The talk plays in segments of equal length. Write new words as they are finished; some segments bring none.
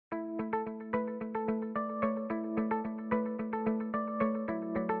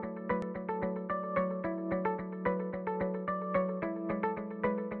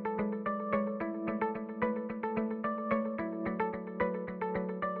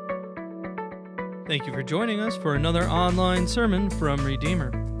Thank you for joining us for another online sermon from Redeemer.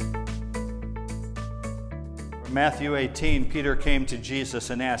 Matthew 18, Peter came to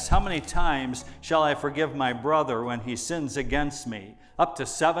Jesus and asked, "How many times shall I forgive my brother when he sins against me? Up to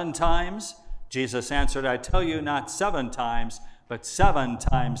 7 times?" Jesus answered, "I tell you, not 7 times, but 7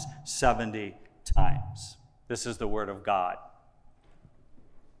 times 70 times." This is the word of God.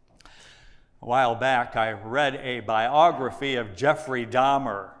 A while back, I read a biography of Jeffrey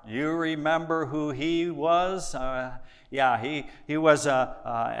Dahmer. You remember who he was? He was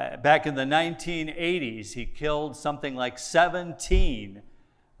back in the 1980s. He killed something like 17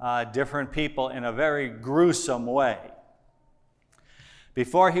 different people in a very gruesome way.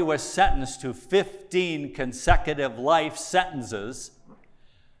 Before he was sentenced to 15 consecutive life sentences,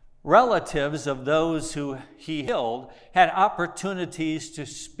 relatives of those who he killed had opportunities to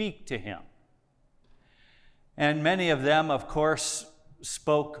speak to him. And many of them, of course,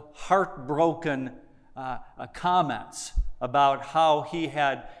 spoke heartbroken comments about how he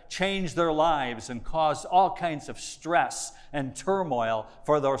had changed their lives and caused all kinds of stress and turmoil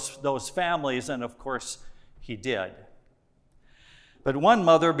for those families, and of course, he did. But one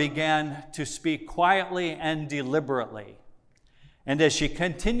mother began to speak quietly and deliberately. And as she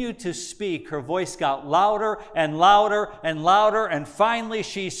continued to speak, her voice got louder and louder and louder, and finally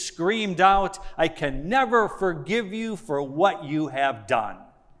she screamed out, "I can never forgive you for what you have done."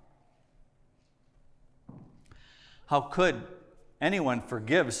 How could anyone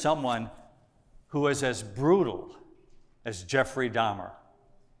forgive someone who was as brutal as Jeffrey Dahmer?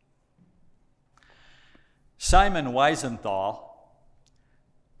 Simon Wiesenthal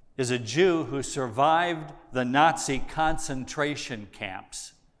is a Jew who survived the Nazi concentration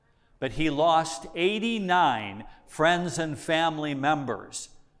camps, but he lost 89 friends and family members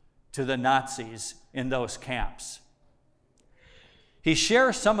to the Nazis in those camps. He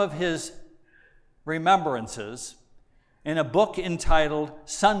shares some of his remembrances in a book entitled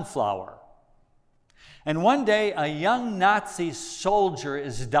Sunflower. And one day, a young Nazi soldier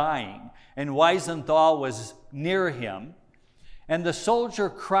is dying, and Wiesenthal was near him. And the soldier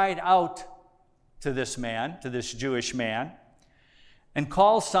cried out to this man, to this Jewish man, and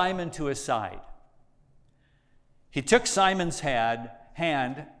called Simon to his side. He took Simon's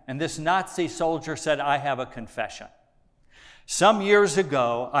hand, and this Nazi soldier said, "I have a confession. Some years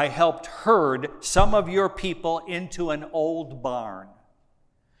ago, I helped herd some of your people into an old barn.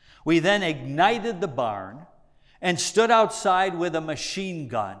 We then ignited the barn and stood outside with a machine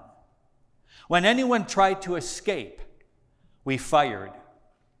gun. When anyone tried to escape, we fired.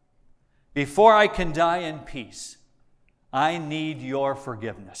 Before I can die in peace, I need your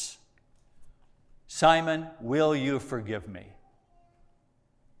forgiveness. Simon, will you forgive me?"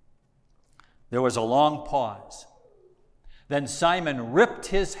 There was a long pause. Then Simon ripped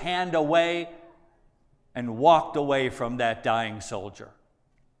his hand away and walked away from that dying soldier.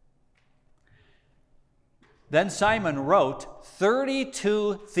 Then Simon wrote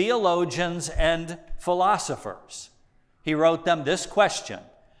 32 theologians and philosophers. He wrote them this question: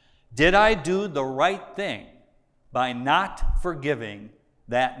 did I do the right thing by not forgiving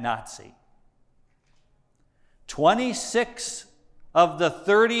that Nazi? 26 of the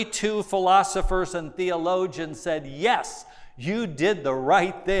 32 philosophers and theologians said, yes, you did the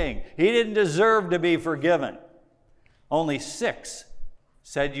right thing. He didn't deserve to be forgiven. Only 6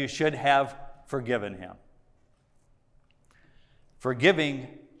 said you should have forgiven him.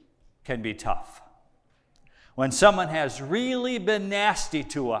 Forgiving can be tough. When someone has really been nasty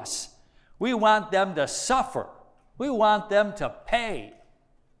to us, we want them to suffer. We want them to pay.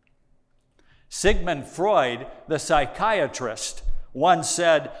 Sigmund Freud, the psychiatrist, once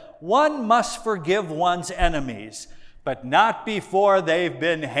said, "One must forgive one's enemies, but not before they've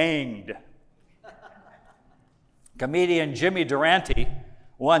been hanged." Comedian Jimmy Durante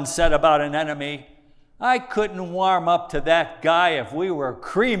once said about an enemy, "I couldn't warm up to that guy if we were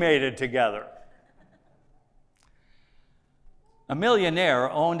cremated together." A millionaire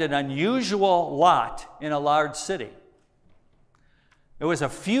owned an unusual lot in a large city. It was a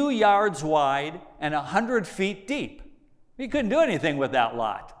few yards wide and 100 feet deep. He couldn't do anything with that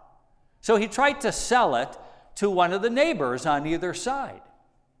lot. So he tried to sell it to one of the neighbors on either side.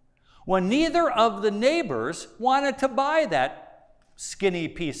 Well, neither of the neighbors wanted to buy that skinny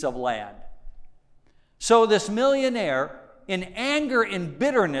piece of land. So this millionaire, in anger and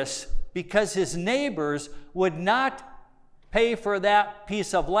bitterness because his neighbors would not pay for that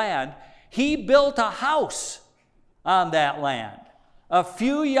piece of land, he built a house on that land, a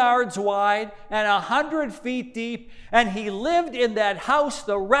few yards wide and 100 feet deep, and he lived in that house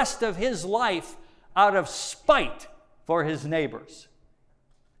the rest of his life out of spite for his neighbors.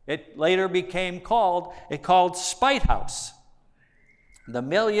 It later became called Spite House. The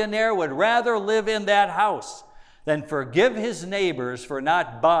millionaire would rather live in that house than forgive his neighbors for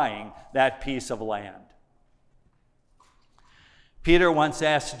not buying that piece of land. Peter once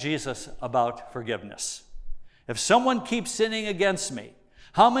asked Jesus about forgiveness. If someone keeps sinning against me,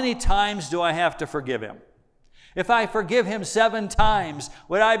 how many times do I have to forgive him? If I forgive him 7 times,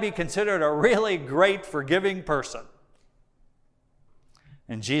 would I be considered a really great forgiving person?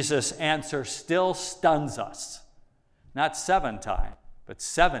 And Jesus' answer still stuns us. Not 7 times, but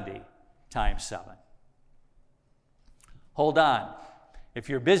 70 times 7. Hold on. If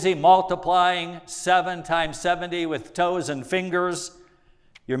you're busy multiplying 7 times 70 with toes and fingers,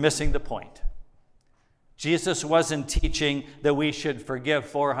 you're missing the point. Jesus wasn't teaching that we should forgive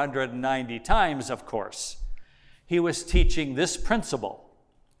 490 times, of course. He was teaching this principle.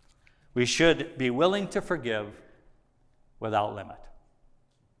 We should be willing to forgive without limit.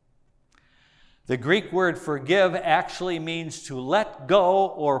 The Greek word forgive actually means to let go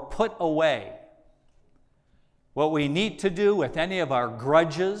or put away. What we need to do with any of our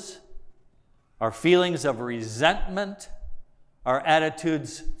grudges, our feelings of resentment, our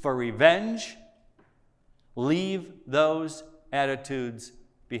attitudes for revenge, leave those attitudes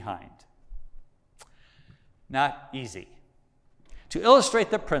behind. Not easy. To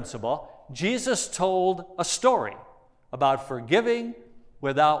illustrate the principle, Jesus told a story about forgiving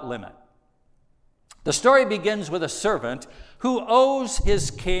without limit. The story begins with a servant who owes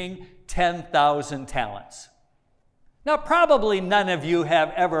his king 10,000 talents. Now, probably none of you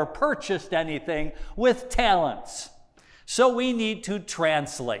have ever purchased anything with talents, so we need to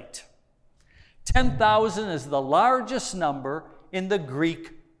translate. 10,000 is the largest number in the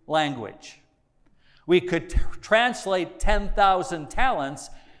Greek language. We could translate 10,000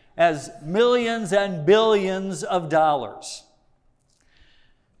 talents as millions and billions of dollars.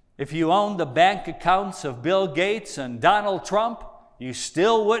 If you owned the bank accounts of Bill Gates and Donald Trump, you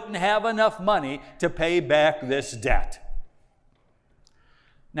still wouldn't have enough money to pay back this debt.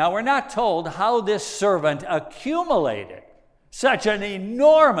 Now, we're not told how this servant accumulated such an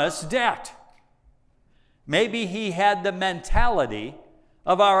enormous debt. Maybe he had the mentality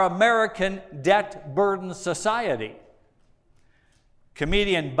of our American debt-burdened society.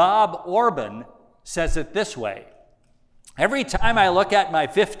 Comedian Bob Orban says it this way: every time I look at my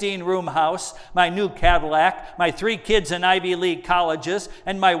 15-room house, my new Cadillac, my 3 kids in Ivy League colleges,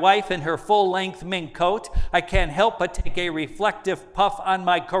 and my wife in her full-length mink coat, I can't help but take a reflective puff on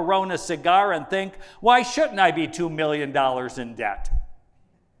my Corona cigar and think, why shouldn't I be $2 million in debt?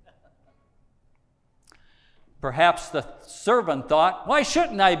 Perhaps the servant thought, why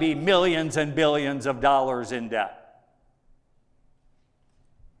shouldn't I be millions and billions of dollars in debt?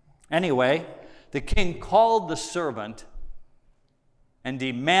 Anyway, the king called the servant and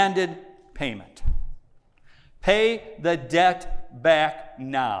demanded payment. Pay the debt back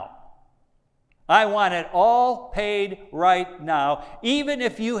now. I want it all paid right now, even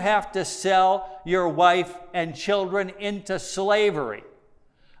if you have to sell your wife and children into slavery.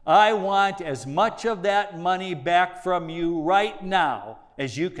 I want as much of that money back from you right now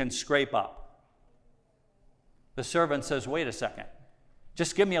as you can scrape up. The servant says, wait a second,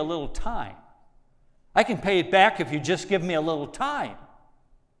 just give me a little time. I can pay it back if you just give me a little time.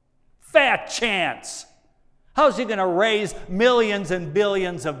 Fat chance. How's he going to raise millions and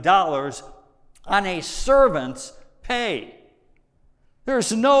billions of dollars on a servant's pay?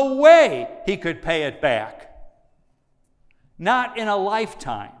 There's no way he could pay it back. Not in a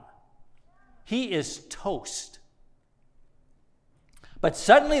lifetime. He is toast. But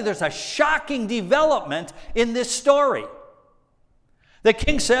suddenly there's a shocking development in this story. The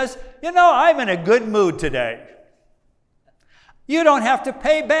king says, I'm in a good mood today. You don't have to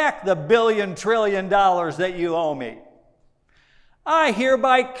pay back the $1 trillion that you owe me. I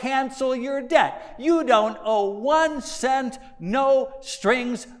hereby cancel your debt. You don't owe 1 cent, no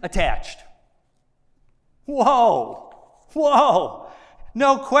strings attached. Whoa.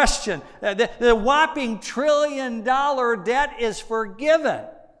 No question. The whopping $1 trillion debt is forgiven.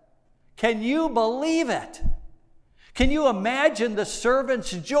 Can you believe it? Can you imagine the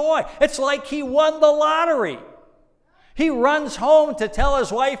servant's joy? It's like he won the lottery. He runs home to tell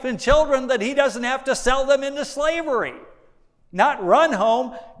his wife and children that he doesn't have to sell them into slavery. Not run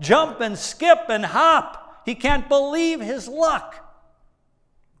home, jump and skip and hop. He can't believe his luck.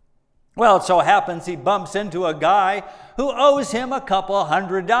 Well, it so happens he bumps into a guy who owes him a couple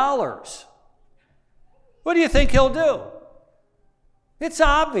 $100. What do you think he'll do? It's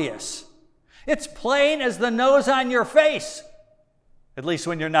obvious. It's plain as the nose on your face, at least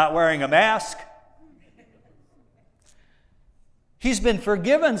when you're not wearing a mask. He's been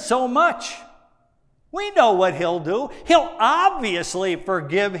forgiven so much. We know what he'll do. He'll obviously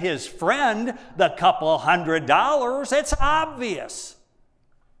forgive his friend the couple $100. It's obvious.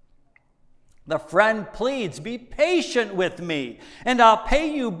 The friend pleads, "Be patient with me, and I'll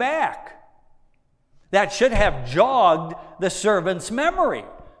pay you back." That should have jogged the servant's memory,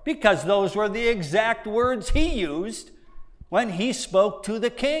 because those were the exact words he used when he spoke to the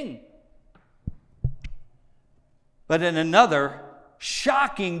king. But in another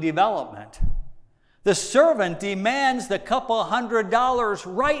shocking development, the servant demands the couple $100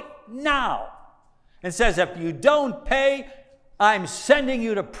 right now and says, "If you don't pay, I'm sending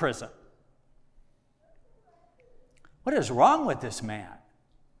you to prison." What is wrong with this man?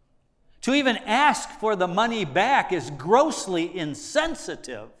 To even ask for the money back is grossly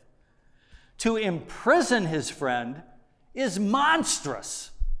insensitive. To imprison his friend is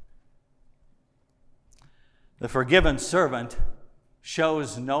monstrous. The forgiven servant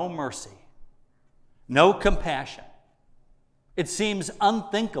shows no mercy, no compassion. It seems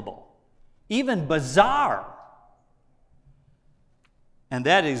unthinkable, even bizarre. And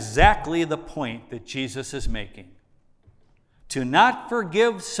that is exactly the point that Jesus is making. To not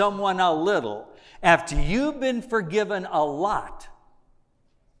forgive someone a little after you've been forgiven a lot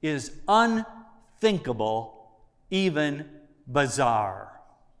is unthinkable, even bizarre.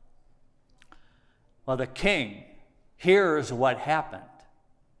 Well, the king hears what happened,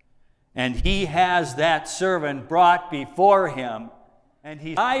 and he has that servant brought before him,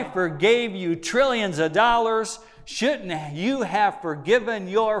 and "I forgave you trillions of dollars. Shouldn't you have forgiven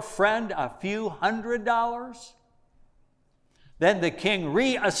your friend a few $100s?" Then the king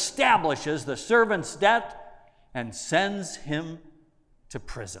reestablishes the servant's debt and sends him to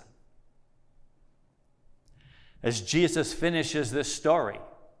prison. As Jesus finishes this story,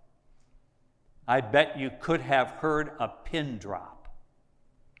 I bet you could have heard a pin drop.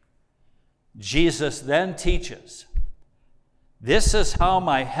 Jesus then teaches, "This is how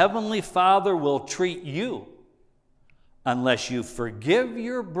my heavenly Father will treat you unless you forgive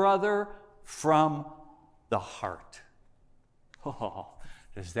your brother from the heart." Oh,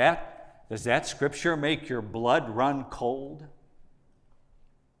 does that scripture make your blood run cold?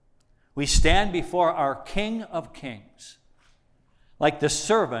 We stand before our King of Kings, like the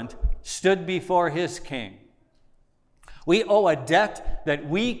servant stood before his king. We owe a debt that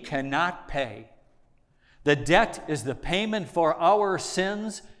we cannot pay. The debt is the payment for our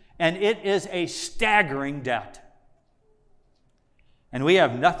sins, and it is a staggering debt. And we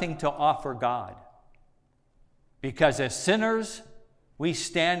have nothing to offer God, because as sinners, we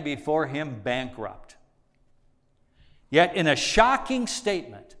stand before him bankrupt. Yet in a shocking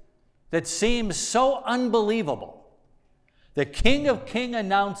statement that seems so unbelievable, the King of Kings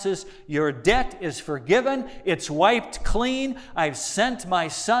announces, "Your debt is forgiven, it's wiped clean. I've sent my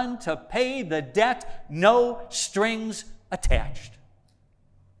Son to pay the debt, no strings attached."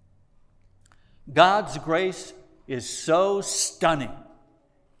 God's grace is so stunning.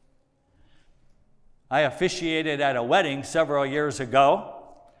 I officiated at a wedding several years ago,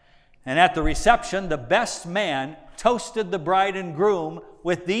 and at the reception, the best man toasted the bride and groom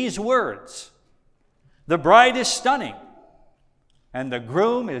with these words: "The bride is stunning, and the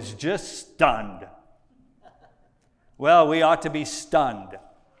groom is just stunned." Well, we ought to be stunned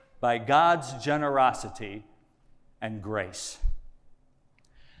by God's generosity and grace.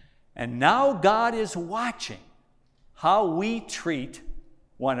 And now God is watching how we treat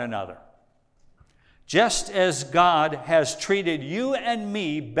one another. Just as God has treated you and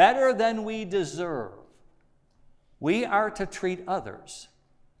me better than we deserve, we are to treat others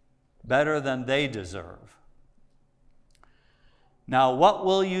better than they deserve. Now, what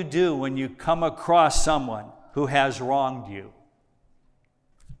will you do when you come across someone who has wronged you?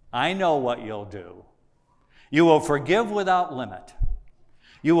 I know what you'll do. You will forgive without limit.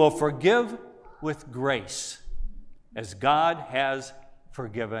 You will forgive with grace, as God has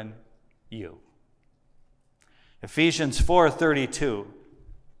forgiven you. Ephesians 4:32.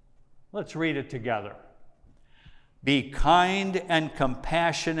 Let's read it together. "Be kind and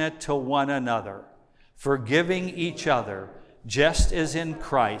compassionate to one another, forgiving each other, just as in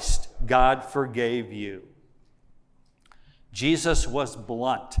Christ God forgave you." Jesus was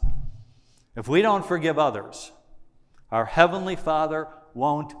blunt. If we don't forgive others, our Heavenly Father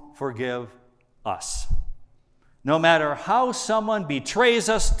won't forgive us. No matter how someone betrays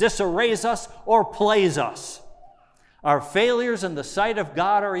us, disarrays us, or plays us, our failures in the sight of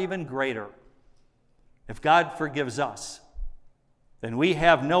God are even greater. If God forgives us, then we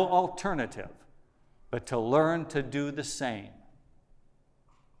have no alternative but to learn to do the same.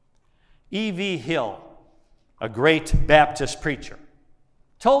 E.V. Hill a great Baptist preacher,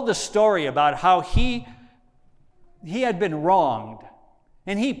 told the story about how he had been wronged,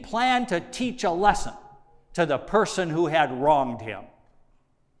 and he planned to teach a lesson to the person who had wronged him.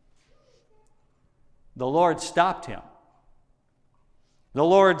 The Lord stopped him. The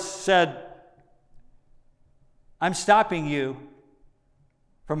Lord said, I'm stopping you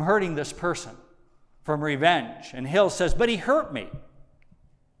from hurting this person, from revenge. And Hill says, but he hurt me.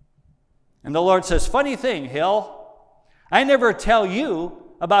 And the Lord says, funny thing, Hill, I never tell you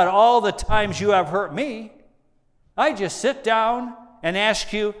about all the times you have hurt me. I just sit down and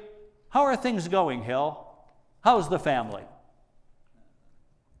ask you, how are things going, Hill? How's the family?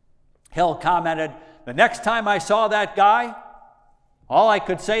 Hill commented, the next time I saw that guy, all I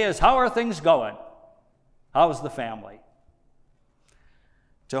could say is, how are things going? How's the family?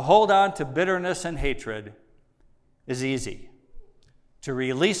 To hold on to bitterness and hatred is easy. To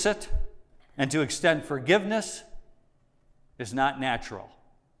release it and to extend forgiveness is not natural.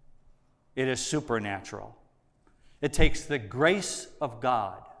 It is supernatural. It takes the grace of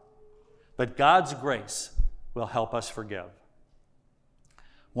God, but God's grace will help us forgive.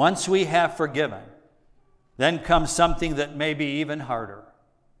 Once we have forgiven, then comes something that may be even harder.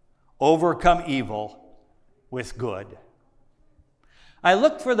 Overcome evil with good. I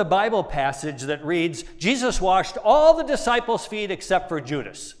looked for the Bible passage that reads, Jesus washed all the disciples' feet except for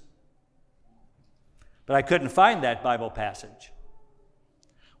Judas. But I couldn't find that Bible passage.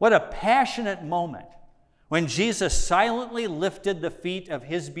 What a passionate moment when Jesus silently lifted the feet of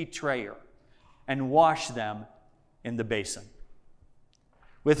his betrayer and washed them in the basin.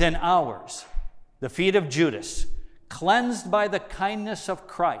 Within hours, the feet of Judas, cleansed by the kindness of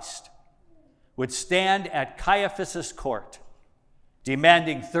Christ, would stand at Caiaphas' court,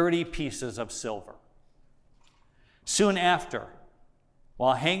 demanding 30 pieces of silver. Soon after,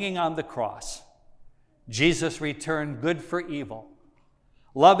 while hanging on the cross, Jesus returned good for evil,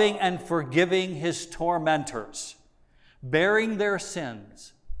 loving and forgiving his tormentors, bearing their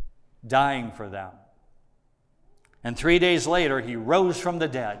sins, dying for them. And 3 days later, he rose from the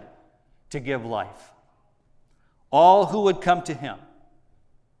dead to give life. All who would come to him,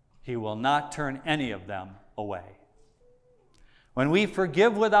 he will not turn any of them away. When we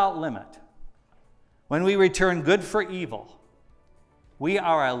forgive without limit, when we return good for evil, we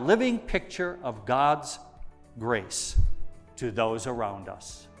are a living picture of God's grace to those around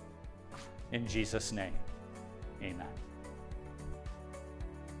us. In Jesus' name, amen.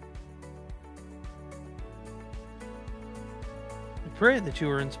 We pray that you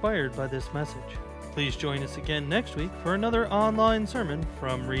are inspired by this message. Please join us again next week for another online sermon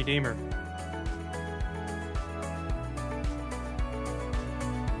from Redeemer.